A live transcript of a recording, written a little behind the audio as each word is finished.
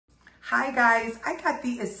Hi guys, I got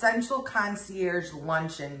the Essential Concierge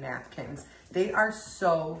Luncheon napkins. They are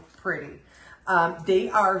so pretty. They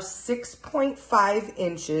are 6.5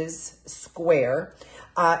 inches square,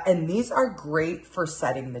 and these are great for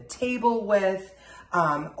setting the table with,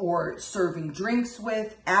 or serving drinks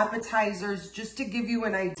with, appetizers. Just to give you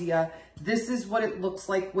an idea, this is what it looks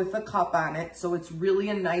like with a cup on it, so it's really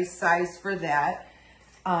a nice size for that.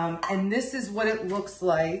 And this is what it looks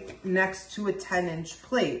like next to a 10-inch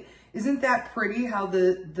plate. Isn't that pretty how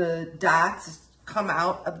the dots come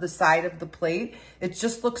out of the side of the plate? It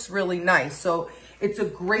just looks really nice. So it's a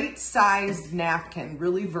great sized napkin,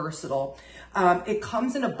 really versatile. It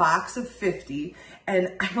comes in a box of 50,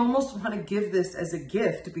 and I almost want to give this as a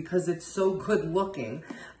gift because it's so good looking.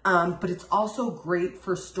 But it's also great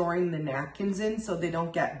for storing the napkins in so they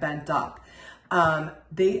don't get bent up.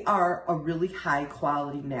 They are a really high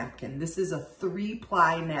quality napkin. This is a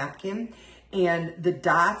 3-ply napkin, and the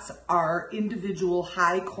dots are individual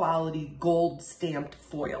high quality gold stamped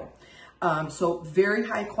foil. So very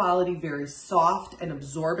high quality, very soft and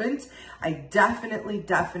absorbent. I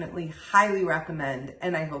definitely highly recommend,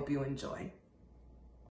 and I hope you enjoy.